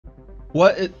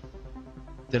What it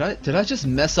did I just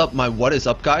mess up my what is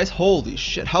up, guys? Holy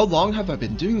shit, how long have I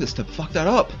been doing this to fuck that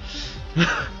up?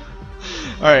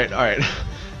 Alright.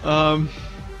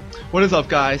 What is up,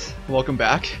 guys? Welcome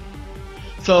back.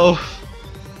 So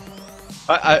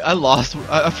I lost,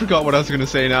 I forgot what I was gonna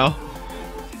say now.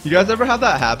 You guys ever have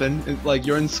that happen? Like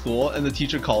you're in school and the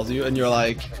teacher calls you and you're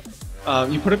like,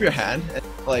 you put up your hand and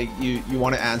like you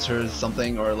want to answer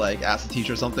something or like ask the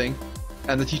teacher something,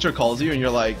 and the teacher calls you and you're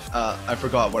like, I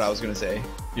forgot what I was gonna say,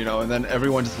 you know, and then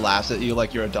everyone just laughs at you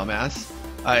like you're a dumbass.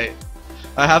 I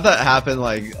have that happen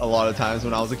like a lot of times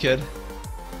when I was a kid.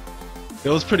 It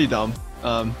was pretty dumb,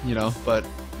 you know, but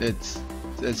it's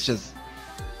just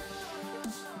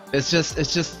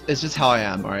how I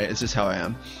am, alright? It's just how I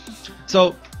am.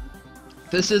 So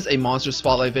this is a monster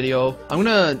spotlight video. I'm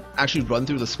gonna actually run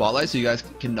through the spotlight so you guys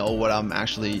can know what I'm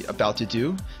actually about to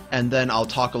do, and then I'll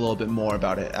talk a little bit more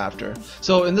about it after.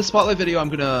 So in this spotlight video, I'm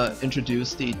gonna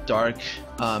introduce the Dark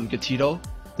GATITO.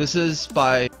 This is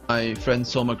by my friend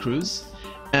Soma Cruz,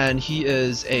 and he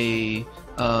is a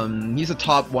he's a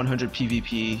top 100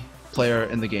 PvP player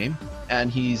in the game,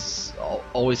 and he's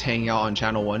always hanging out on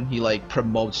channel 1. He like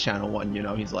promotes channel 1, you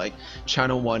know, he's like,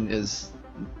 channel 1 is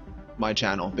my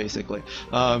channel basically.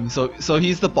 So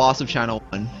he's the boss of channel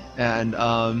 1, and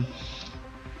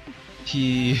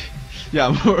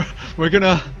we're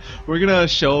gonna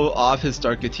show off his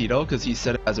Dark GATITO because he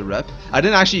said it as a rep. I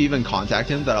didn't actually even contact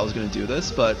him that I was gonna do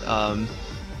this, but I'm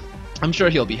sure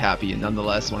he'll be happy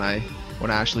nonetheless when I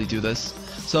actually do this.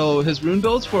 So his rune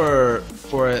builds for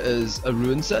it is a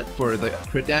rune set for the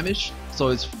crit damage, so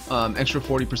it's extra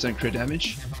 40% crit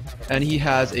damage, and he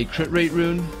has a crit rate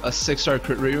rune, a 6-star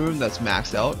crit rate rune that's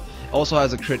maxed out. Also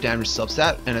has a crit damage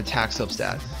substat and attack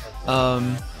substat.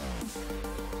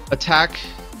 Attack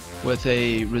with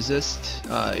a resist,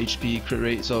 HP crit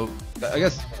rate, so I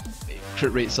guess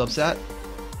crit rate substat,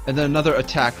 and then another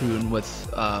attack rune with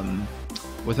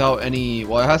without any,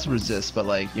 well, it has resist, but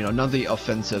like, you know, none of the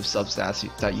offensive substats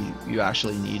that you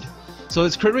actually need. So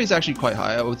its crit rate is actually quite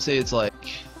high. I would say it's like,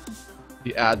 if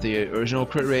you add the original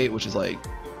crit rate, which is like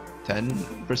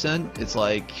 10%, it's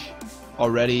like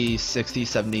already 60,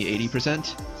 70,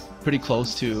 80%, pretty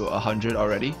close to 100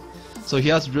 already. So he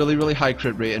has really high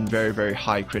crit rate and very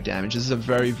high crit damage. This is a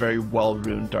very well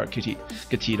runed Dark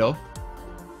GATITO.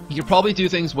 You could probably do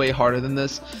things way harder than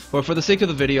this, but for the sake of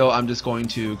the video, I'm just going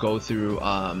to go through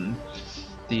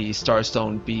the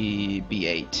Starstone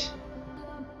B8.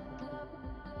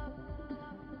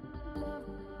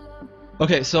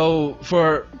 Okay, so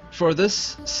for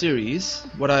this series,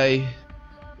 what I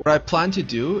plan to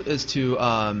do is to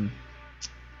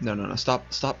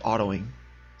stop autoing.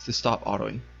 Stop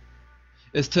autoing.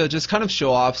 Is to just kind of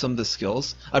show off some of the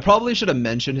skills. I probably should have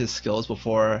mentioned his skills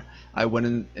before I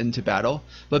went into battle,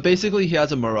 but basically he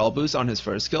has a morale boost on his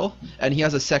first skill, and he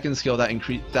has a second skill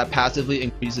that passively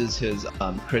increases his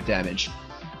crit damage.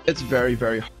 It's very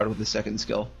hard with the second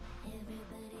skill.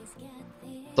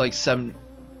 Like 6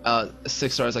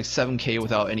 stars, like 7k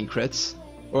without any crits,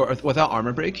 or without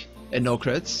armor break and no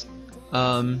crits.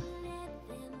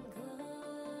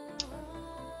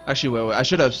 Actually, wait, I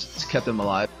should have kept him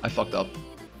alive. I fucked up.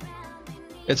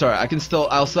 It's alright,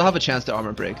 I'll still have a chance to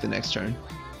armor break the next turn.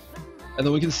 And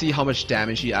then we can see how much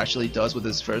damage he actually does with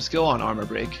his first skill on armor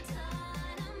break.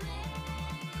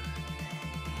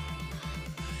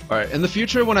 Alright, in the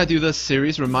future when I do this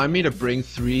series, remind me to bring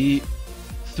three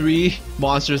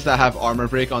monsters that have armor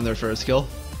break on their first skill.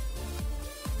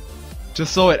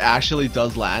 Just so it actually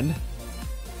does land.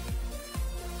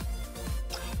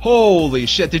 Holy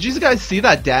shit, did you guys see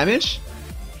that damage?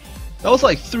 That was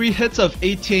like 3 hits of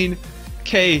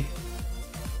 18k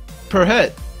per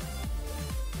hit.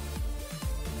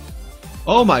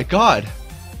 Oh my god.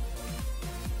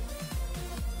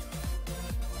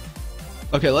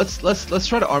 Okay, let's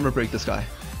try to armor break this guy.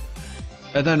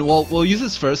 And then we'll use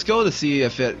his first skill to see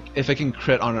if it can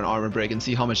crit on an armor break and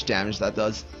see how much damage that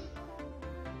does.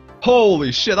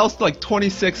 Holy shit, that was like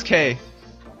 26k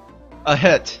a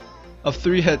hit. Of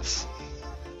 3 hits.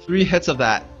 3 hits of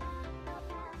that.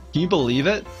 Can you believe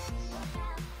it?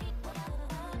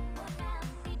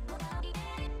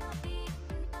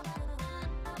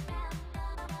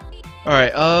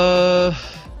 Alright,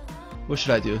 what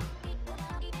should I do?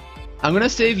 I'm gonna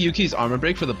save Yuki's armor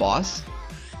break for the boss.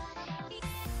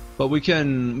 But we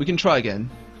can try again.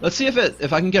 Let's see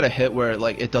if I can get a hit where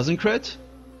like it doesn't crit,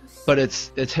 but it's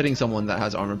hitting someone that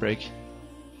has armor break.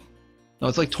 No,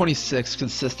 it's like 26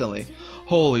 consistently.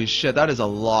 Holy shit, that is a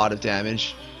lot of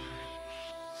damage.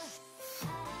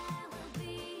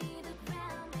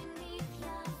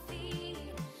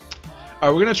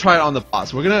 Alright, we're gonna try it on the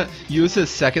boss. We're gonna use his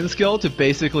second skill to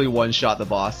basically one-shot the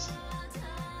boss.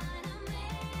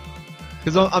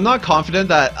 Because I'm not confident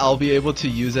that I'll be able to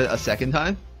use it a second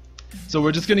time. So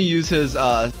we're just gonna use his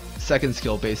second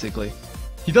skill basically.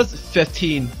 He does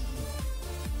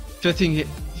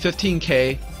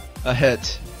 15k a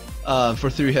hit for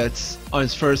 3 hits on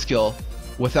his first skill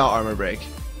without armor break.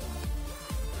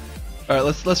 Alright,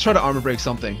 let's try to armor break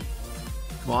something.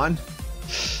 Come on.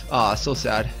 Ah, so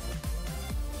sad.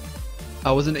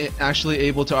 I wasn't actually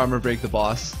able to armor break the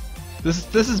boss. This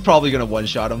is probably gonna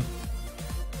one-shot him.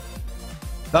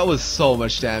 That was so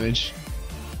much damage.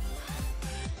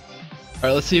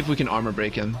 Alright, let's see if we can armor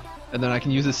break him. And then I can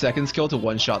use his second skill to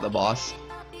one-shot the boss.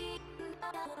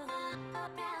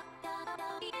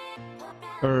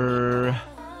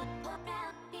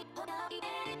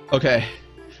 Okay.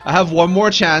 I have one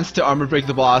more chance to armor break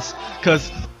the boss,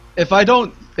 cause if I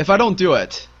don't do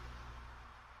it,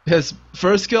 his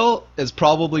first skill is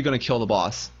probably gonna kill the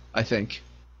boss, I think.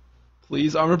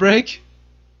 Please armor break.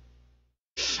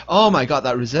 Oh my god,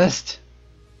 that resist.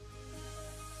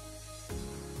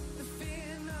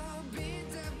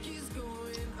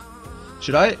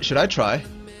 Should I try?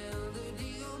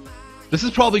 This is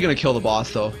probably gonna kill the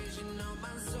boss though.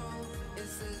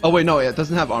 Oh wait, no, it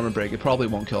doesn't have armor break. It probably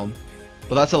won't kill him.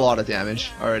 But that's a lot of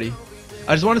damage already.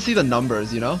 I just want to see the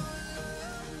numbers, you know?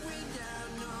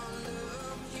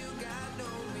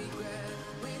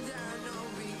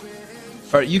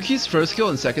 Alright, Yuki's first skill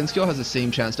and second skill has the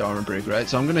same chance to armor break, right?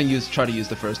 So I'm gonna try to use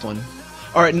the first one.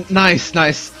 Alright, nice.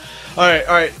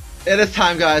 Alright. It is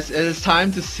time, guys. It is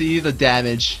time to see the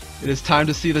damage. It is time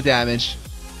to see the damage.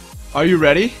 Are you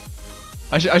ready?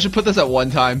 I should put this at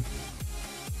 1 time.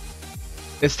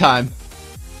 It's time.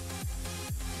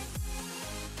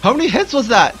 How many hits was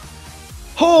that?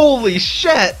 Holy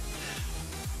shit!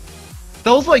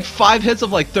 That was like 5 hits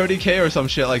of like 30k or some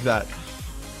shit like that.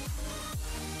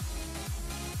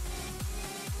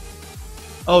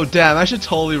 Oh damn, I should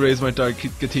totally raise my Dark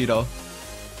GATITO.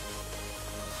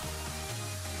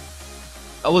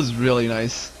 That was really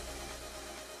nice.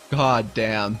 God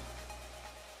damn.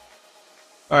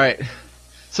 Alright.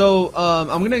 So,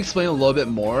 I'm gonna explain a little bit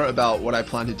more about what I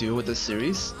plan to do with this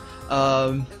series.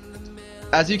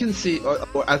 As you can see,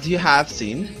 or as you have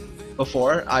seen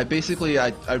before, I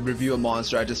review a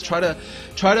monster. I just try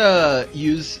to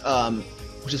use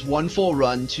just one full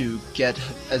run to get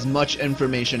as much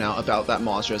information out about that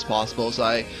monster as possible. So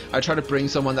I try to bring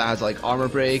someone that has like armor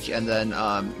break, and then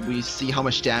we see how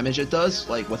much damage it does,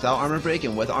 like without armor break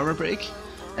and with armor break,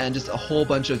 and just a whole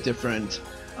bunch of different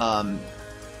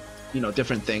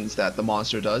different things that the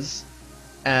monster does,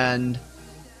 and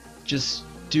just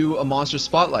do a monster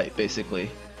spotlight basically.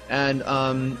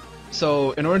 And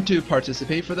so in order to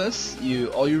participate for this,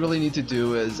 all you really need to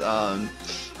do is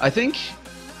I think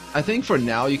for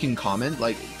now you can comment.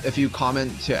 Like if you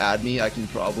comment to add me, I can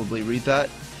probably read that.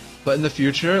 But in the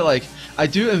future, like I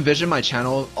do envision my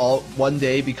channel one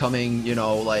day becoming,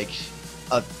 like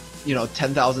a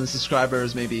 10,000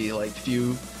 subscribers, maybe like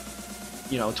few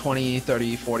 20,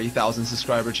 30, 40,000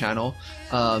 subscriber channel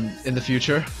in the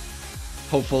future,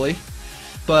 hopefully.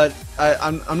 But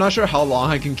I'm not sure how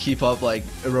long I can keep up like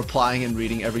replying and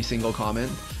reading every single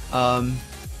comment.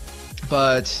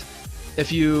 But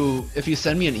if you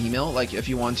send me an email, like if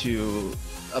you want to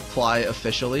apply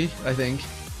officially, I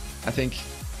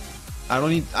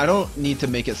don't need to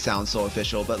make it sound so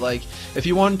official, but like if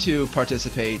you want to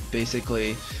participate,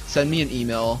 basically send me an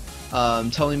email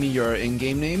telling me your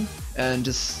in-game name and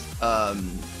just a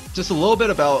little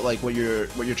bit about like what you're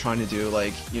trying to do,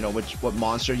 like what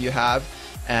monster you have,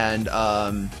 and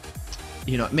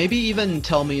maybe even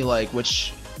tell me like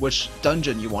which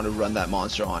dungeon you want to run that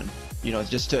monster on,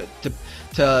 just to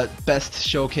best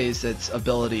showcase its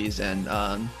abilities and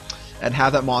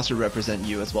have that monster represent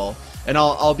you as well. And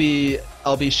I'll be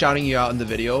shouting you out in the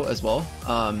video as well,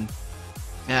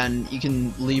 and you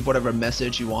can leave whatever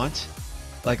message you want,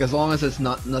 like as long as it's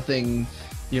nothing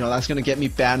that's gonna get me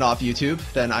banned off YouTube,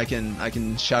 then I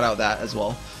can shout out that as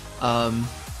well.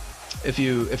 If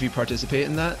you participate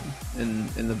in that in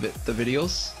the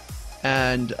videos.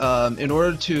 And in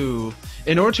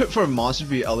order for a monster to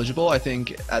be eligible, I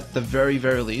think at the very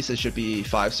least it should be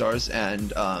 5 stars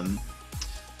and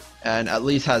at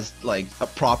least has like a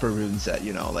proper rune set,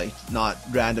 like not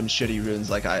random shitty runes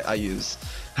like I use.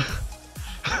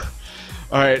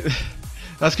 Alright,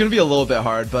 that's gonna be a little bit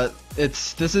hard, but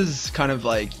this is kind of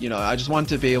like, I just want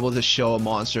to be able to show a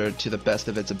monster to the best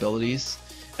of its abilities,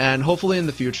 and hopefully in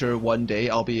the future one day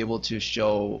I'll be able to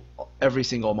show every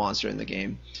single monster in the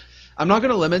game. I'm not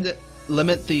gonna limit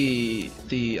the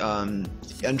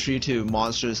entry to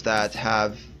monsters that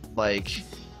have like,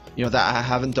 you know, that I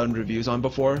haven't done reviews on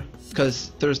before,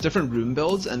 because there's different rune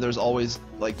builds and there's always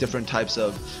like different types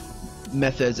of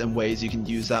methods and ways you can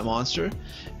use that monster,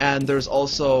 and there's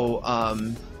also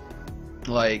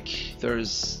like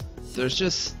there's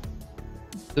just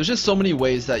so many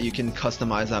ways that you can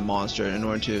customize that monster in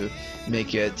order to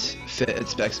make it fit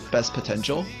its best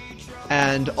potential.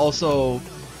 And also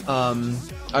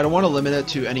I don't want to limit it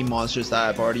to any monsters that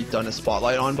I've already done a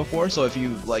spotlight on before. So if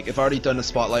you like, if I've already done a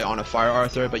spotlight on a Fire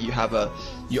Arthur, but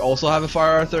you also have a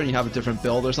Fire Arthur and you have a different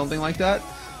build or something like that,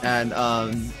 and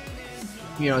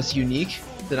you know, it's unique,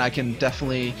 then I can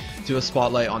definitely do a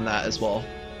spotlight on that as well.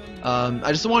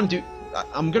 I just want to do,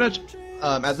 I'm gonna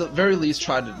at the very least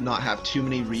try to not have too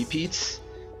many repeats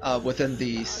within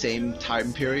the same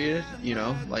time period, you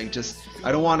know, like just,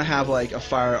 I don't want to have like a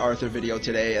Fire Arthur video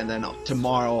today and then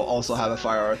tomorrow also have a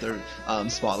Fire Arthur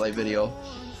spotlight video.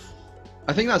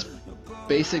 I think that's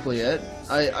basically it.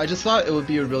 I just thought it would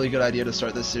be a really good idea to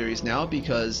start this series now,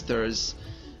 because there's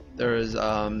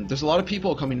a lot of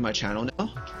people coming to my channel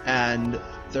now, and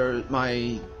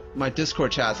my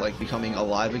Discord chat's like becoming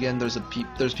alive again.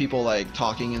 There's people like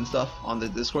talking and stuff on the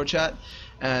Discord chat,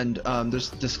 and there's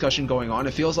discussion going on.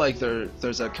 It feels like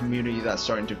there's a community that's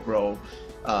starting to grow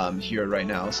here right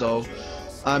now. So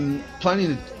I'm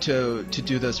planning to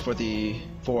do this for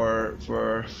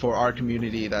our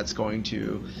community that's going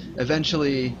to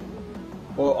eventually,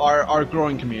 or our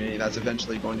growing community that's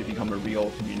eventually going to become a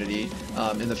real community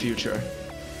in the future.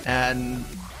 And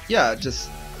yeah, just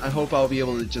I hope I'll be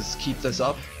able to just keep this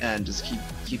up and just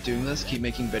keep doing this, keep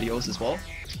making videos as well.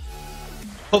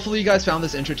 Hopefully you guys found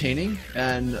this entertaining,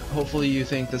 and hopefully you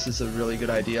think this is a really good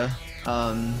idea.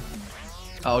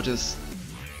 I'll just,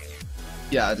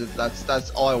 yeah,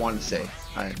 that's all I wanted to say.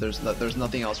 There's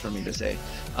nothing else for me to say.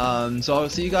 So I'll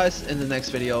see you guys in the next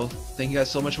video. Thank you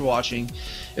guys so much for watching.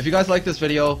 If you guys like this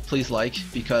video, please like,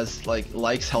 because like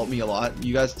likes help me a lot.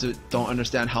 You guys don't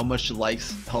understand how much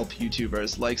likes help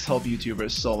YouTubers. Likes help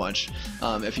YouTubers so much.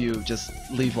 If you just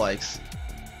leave likes.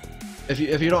 If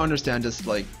you don't understand, just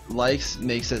like likes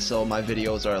makes it so my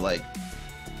videos are like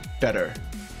better,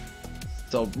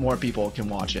 so more people can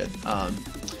watch it.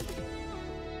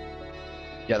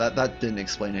 Yeah, that didn't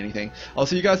explain anything. I'll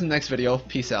see you guys in the next video.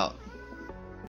 Peace out.